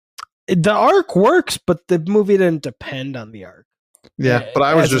the arc works, but the movie didn't depend on the arc. Yeah, but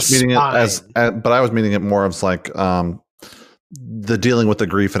I was just meaning it more of like the dealing with the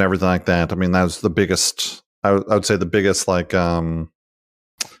grief and everything like that. I mean, that was the biggest. I would say the biggest, like, I don't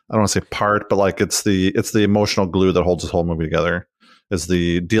want to say part, but like it's the emotional glue that holds this whole movie together. Is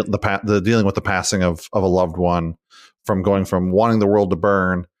the dealing with the passing of a loved one, from going from wanting the world to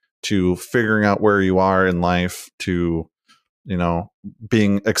burn to figuring out where you are in life to, you know,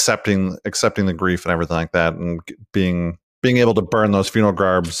 accepting the grief and everything like that, and being able to burn those funeral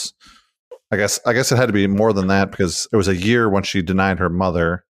garbs. I guess it had to be more than that because it was a year when she denied her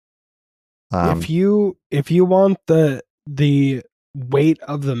mother. If you want the weight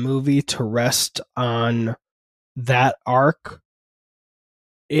of the movie to rest on that arc,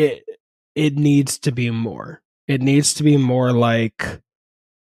 it needs to be more. It needs to be more like,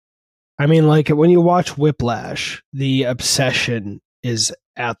 I mean, like when you watch Whiplash, the obsession is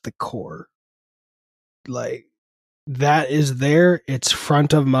at the core. Like, that is there. It's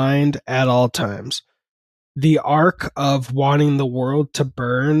front of mind at all times. The arc of wanting the world to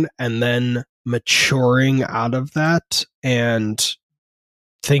burn and then maturing out of that and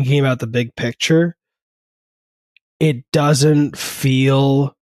thinking about the big picture, it doesn't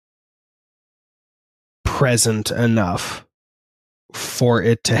feel present enough for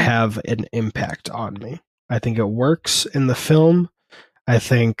it to have an impact on me. I think it works in the film. I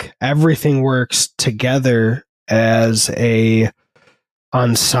think everything works together as a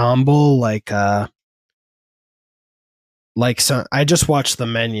ensemble, like so I just watched The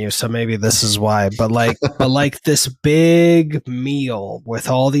Menu, so maybe this is why, but like this big meal with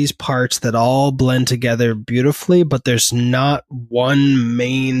all these parts that all blend together beautifully, but there's not one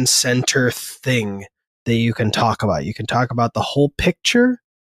main center thing that you can talk about. You can talk about the whole picture.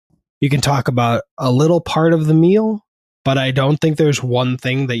 You can talk about a little part of the meal, but I don't think there's one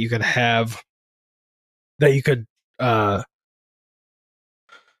thing that you could have that you could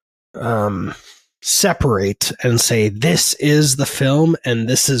separate and say, this is the film and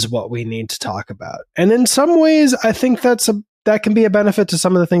this is what we need to talk about. And in some ways, I think that can be a benefit to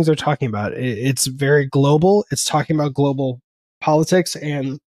some of the things they're talking about. It's very global. It's talking about global politics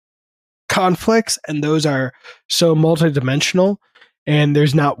and conflicts, and those are so multidimensional, and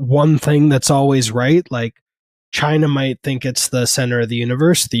there's not one thing that's always right. Like, China might think it's the center of the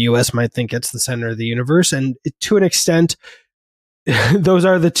universe, the US might think it's the center of the universe, and to an extent those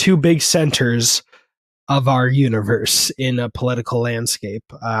are the two big centers of our universe in a political landscape.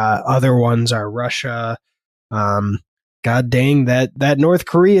 Other ones are Russia. God dang, that North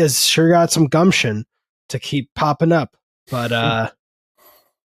Korea's sure got some gumption to keep popping up. But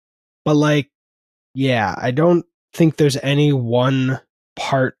like, yeah, I don't think there's any one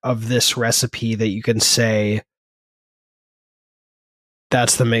part of this recipe that you can say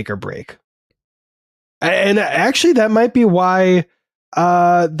that's the make or break. And actually, that might be why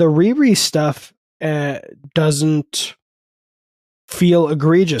the Riri stuff doesn't feel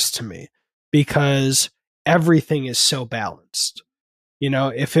egregious to me, because everything is so balanced. You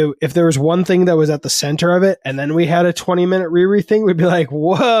know, if there was one thing that was at the center of it, and then we had a 20-minute Riri thing, we'd be like,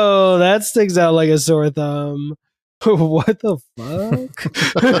 "Whoa, that sticks out like a sore thumb." What the fuck?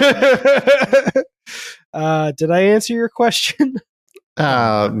 Did I answer your question?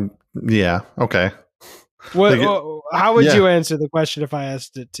 Yeah. Okay. How would you answer the question if I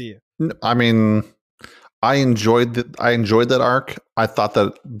asked it to you? I mean, I enjoyed that arc. I thought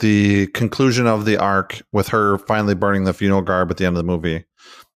that the conclusion of the arc with her finally burning the funeral garb at the end of the movie,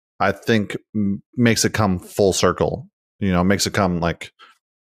 I think makes it come full circle. You know, makes it come like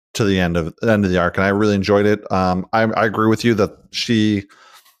to the end of the arc, and I really enjoyed it. I agree with you that she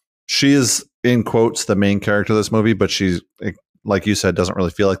is, in quotes, the main character of this movie, but she's, like you said, doesn't really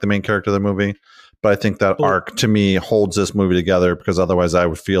feel like the main character of the movie. But I think that arc to me holds this movie together, because otherwise I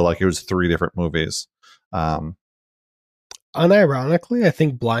would feel like it was 3 different movies. Unironically, I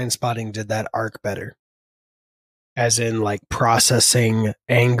think Blind Spotting did that arc better, as in like processing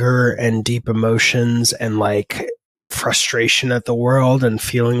anger and deep emotions and like frustration at the world and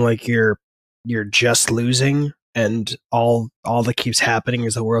feeling like you're just losing, and all that keeps happening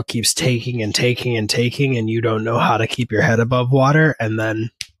is the world keeps taking and taking and taking, and you don't know how to keep your head above water, and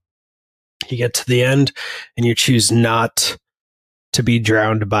then you get to the end and you choose not to be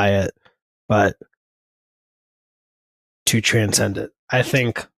drowned by it, but to transcend it. I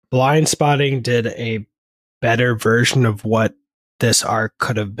think Blind Spotting did a better version of what this arc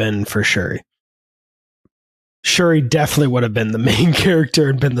could have been for Shuri. Shuri definitely would have been the main character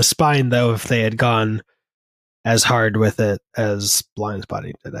and been the spine, though, if they had gone as hard with it as Blind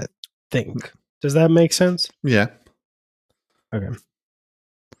Spotting did, I think. Does that make sense? Yeah. Okay.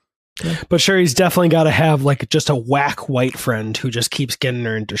 But Shuri's definitely got to have like just a whack white friend who just keeps getting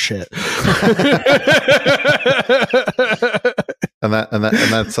her into shit. and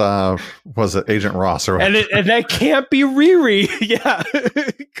that's was it Agent Ross or and that can't be Riri. Yeah.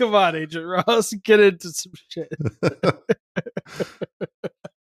 Come on, Agent Ross, get into some shit.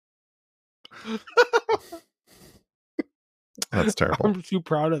 That's terrible. I'm too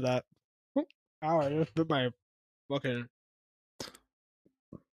proud of that. Ow, I just put my fucking.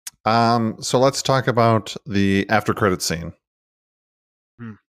 So let's talk about the after credit scene.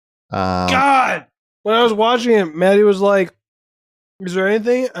 God, when I was watching it, Maddie was like, "Is there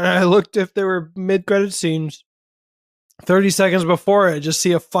anything?" And I looked if there were mid credit scenes. 30 seconds before it, just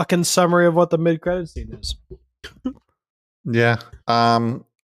see a fucking summary of what the mid credit scene is. Yeah. I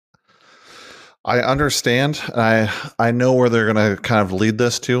understand. I know where they're going to kind of lead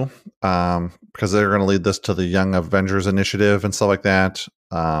this to, because they're going to lead this to the Young Avengers initiative and stuff like that.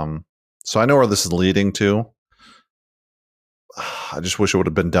 So I know where this is leading to. I just wish it would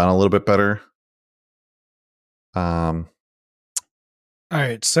have been done a little bit better. All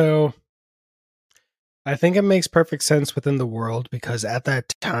right, so I think it makes perfect sense within the world, because at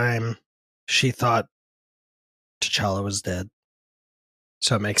that time she thought T'Challa was dead.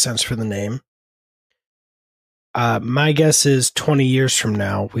 So it makes sense for the name. My guess is 20 years from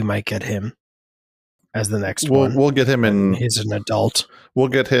now, we might get him as the next one. We'll get him in. He's an adult. We'll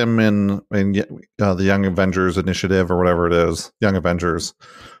get him in the Young Avengers initiative or whatever it is. Young Avengers.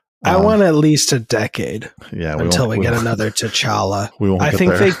 I want at least a decade. Yeah, until we get another T'Challa. I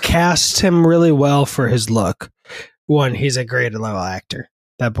think they cast him really well for his look. One, he's a great level actor.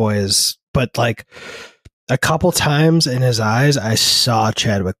 That boy is. But like a couple times in his eyes, I saw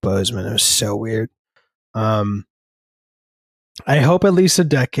Chadwick Boseman. It was so weird. I hope at least a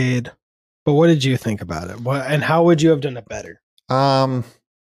decade. But what did you think about it? And how would you have done it better? I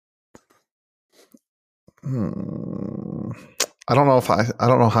don't know I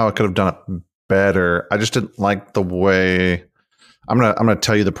don't know how I could have done it better. I just didn't like the way. I'm gonna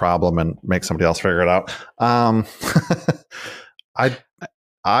tell you the problem and make somebody else figure it out.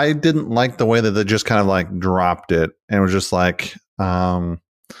 I didn't like the way that they just kind of like dropped it and it was just like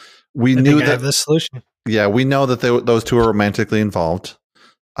we knew that I have the solution. Yeah, we know that those two are romantically involved.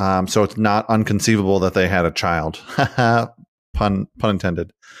 So it's not unconceivable that they had a child. Pun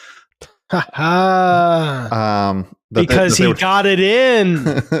intended. Ha ha. Because he got it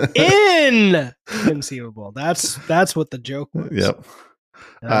in Inconceivable. That's what the joke was. Yep.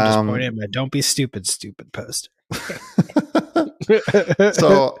 And I'm just pointing at my "Don't be stupid" poster.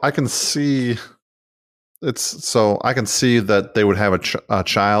 So I can see that they would have a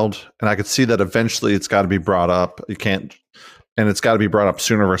child, and I could see that eventually it's got to be brought up. You can't, and it's got to be brought up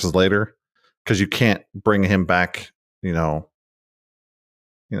sooner versus later, because you can't bring him back, 10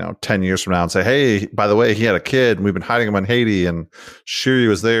 years from now and say, hey, by the way, he had a kid and we've been hiding him in Haiti and Shuri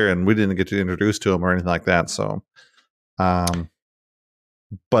was there and we didn't get to introduce to him or anything like that. So,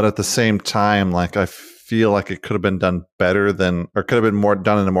 but at the same time, like, I feel like it could have been done better or could have been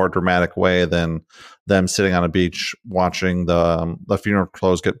done in a more dramatic way than them sitting on a beach watching the funeral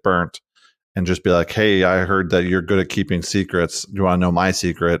clothes get burnt and just be like, hey, I heard that you're good at keeping secrets. Do you want to know my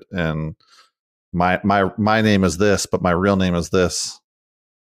secret? And my name is this, but my real name is this.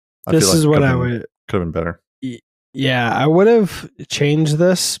 This is what I would could have been better. Yeah, I would have changed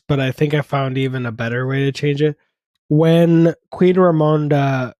this, but I think I found even a better way to change it. When Queen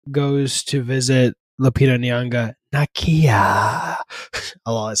Ramonda goes to visit Lupita Nyong'o, Nakia,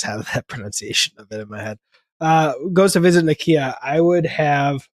 I'll always have that pronunciation of it in my head. Goes to visit Nakia. I would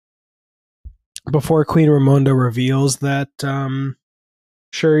have, before Queen Ramonda reveals that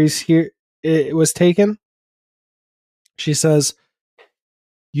Shuri's here, it was taken. She says,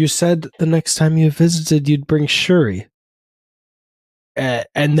 "You said the next time you visited, you'd bring Shuri."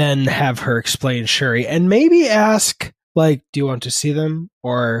 And then have her explain Shuri. And maybe ask, like, do you want to see them?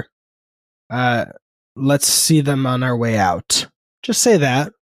 Or let's see them on our way out. Just say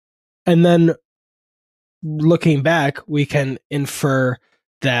that. And then, looking back, we can infer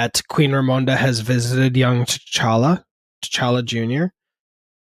that Queen Ramonda has visited young T'Challa Jr.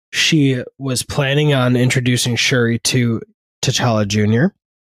 She was planning on introducing Shuri to T'Challa Jr.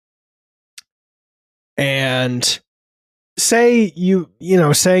 And say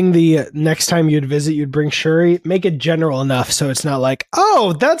saying the next time you'd visit, you'd bring Shuri, make it general enough so it's not like,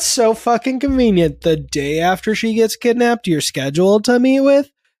 oh, that's so fucking convenient. The day after she gets kidnapped, you're scheduled to meet with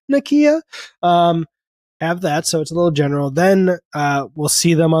Nakia. Have that so it's a little general. Then we'll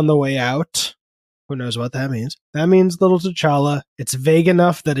see them on the way out. Who knows what that means? That means little T'Challa. It's vague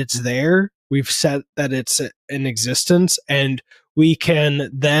enough that it's there. We've said that it's in existence, and we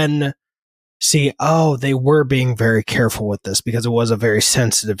can then see, oh, they were being very careful with this because it was a very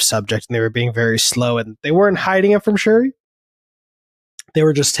sensitive subject and they were being very slow, and they weren't hiding it from Shuri. They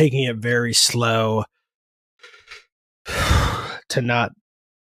were just taking it very slow to not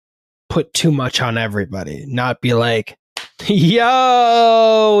put too much on everybody, not be like,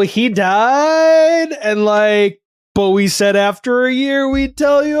 yo, he died, and like, but we said after a year we'd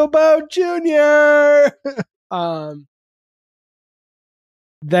tell you about Junior.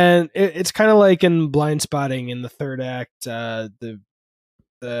 Then it's kind of like in Blind Spotting in the third act, the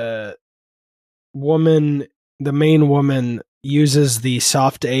main woman uses the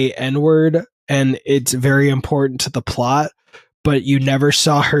soft A N-word, and it's very important to the plot, but you never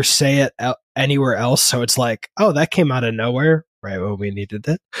saw her say it anywhere else, so it's like, oh, that came out of nowhere right when we needed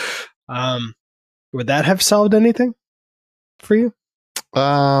it. Would that have solved anything for you?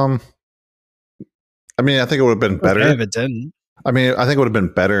 I mean, I think it would have been better if it didn't. I mean, I think it would have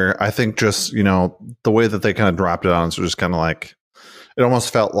been better. I think just, the way that they kind of dropped it on us was just kind of like, it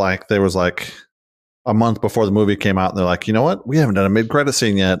almost felt like there was like a month before the movie came out and they're like, you know what? We haven't done a mid-credit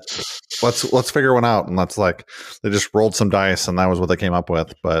scene yet. Let's figure one out. And that's like, they just rolled some dice and that was what they came up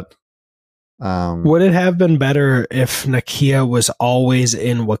with. But would it have been better if Nakia was always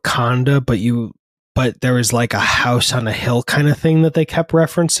in Wakanda, but there was like a house on a hill kind of thing that they kept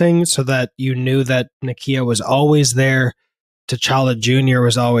referencing, so that you knew that Nakia was always there, T'Challa Jr.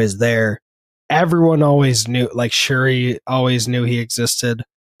 was always there, everyone always knew, like Shuri always knew he existed.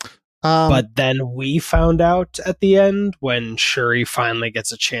 But then we found out at the end when Shuri finally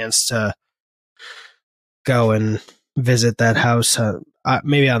gets a chance to go and visit that house,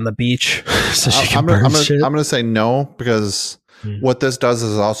 maybe on the beach. So I'm going to say no, because what this does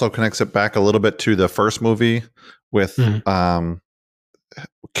is it also connects it back a little bit to the first movie with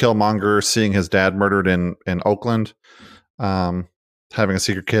Killmonger seeing his dad murdered in Oakland, having a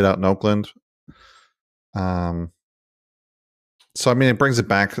secret kid out in Oakland. So, I mean, it brings it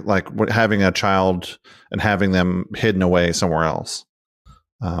back, like having a child and having them hidden away somewhere else,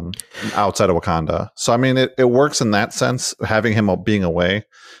 outside of Wakanda. So, I mean, it works in that sense, having him being away.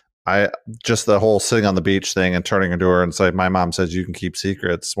 Just the whole sitting on the beach thing and turning into her and say, my mom says you can keep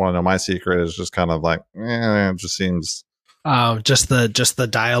secrets. Want to know my secret? Is just kind of like, it just seems. Just the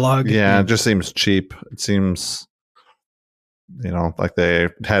dialogue. Yeah, it just seems cheap. It seems like they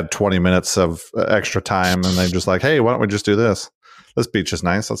had 20 minutes of extra time and they're just like, hey, why don't we just do this? This beach is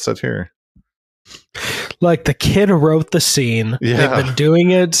nice. Let's sit here. Like the kid wrote the scene. Yeah. They've been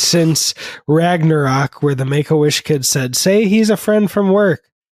doing it since Ragnarok, where the Make-A-Wish kid said, say he's a friend from work.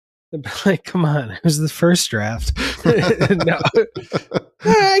 Like, come on, it was the first draft. No.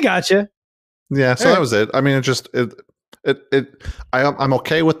 I gotcha. Yeah, so that was it. I mean, I'm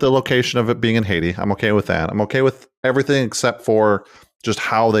okay with the location of it being in Haiti. I'm okay with that. I'm okay with everything except for just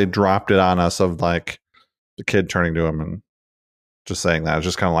how they dropped it on us of like the kid turning to him and just saying that. It's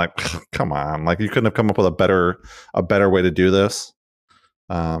just kind of like, come on, like you couldn't have come up with a better way to do this.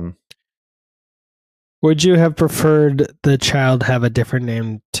 Would you have preferred the child have a different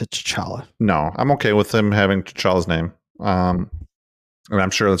name to T'Challa? No, I'm okay with him having T'Challa's name. And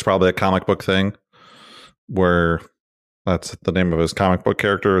I'm sure that's probably a comic book thing where that's the name of his comic book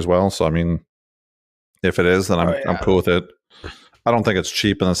character as well. So, I mean, if it is, then I'm cool with it. I don't think it's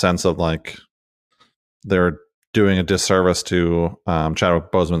cheap in the sense of like they're doing a disservice to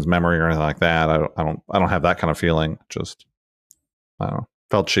Chadwick Boseman's memory or anything like that. I don't have that kind of feeling. Just, I don't know,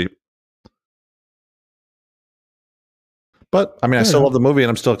 felt cheap. But I mean, I still love the movie, and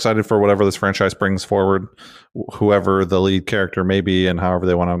I'm still excited for whatever this franchise brings forward, whoever the lead character may be, and however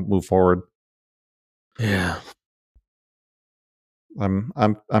they want to move forward. Yeah, I'm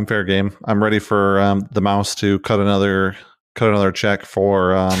fair game. I'm ready for the mouse to cut another check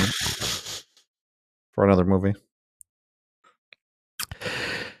for another movie.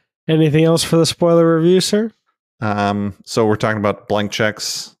 Anything else for the spoiler review, sir? So we're talking about blank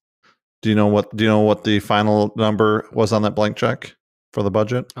checks. Do you know what the final number was on that blank check for the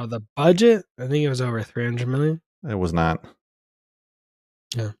budget? Oh, the budget? I think it was over 300 million. It was not.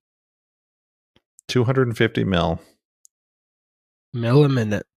 Yeah. 250 mil a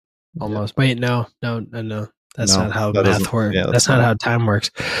minute. Almost. Yeah. Wait, no. That's not how math works. Yeah, that's not how time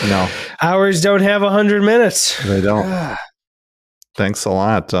works. No. Hours don't have 100 minutes. They don't. Thanks a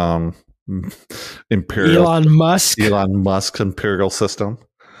lot. Elon Musk imperial system.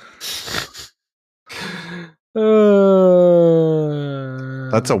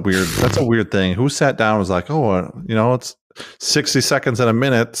 That's a weird thing. Who sat down and was like, it's 60 seconds in a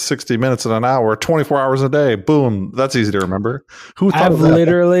minute, 60 minutes in an hour, 24 hours a day. Boom. That's easy to remember. Who thought of that? I've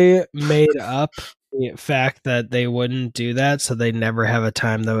literally made up the fact that they wouldn't do that, so they never have a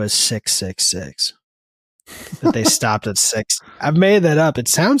time that was 666. That they stopped at 6. I've made that up. It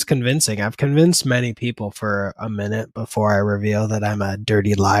sounds convincing. I've convinced many people for a minute before I reveal that I'm a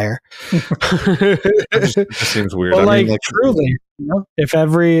dirty liar. It just seems weird. Well, I mean, truly, if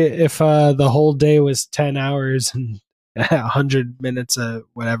the whole day was 10 hours and 100 minutes a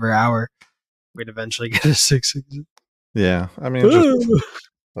whatever hour, we'd eventually get a 6. Yeah, I mean, the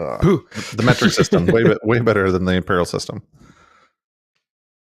metric system way better than the imperial system.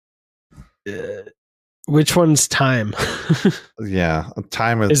 Which one's time? Yeah,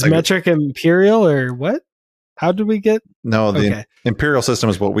 time is metric imperial or what? How did we get? No, the imperial system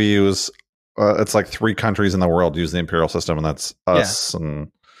is what we use. It's like 3 countries in the world use the imperial system, and that's us. Yeah.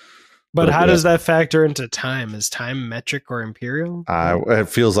 But how does that factor into time? Is time metric or imperial? It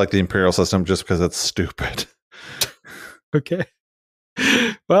feels like the imperial system just because it's stupid. Okay.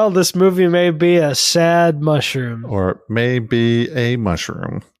 Well, this movie may be a sad mushroom. Or it may be a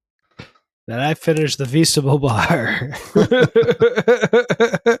mushroom. That I finished the Feastable bar.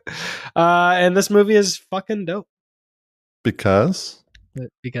 And this movie is fucking dope. Because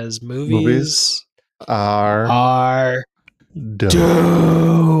movies are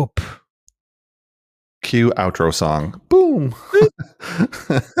dope. Cue outro song. Boom.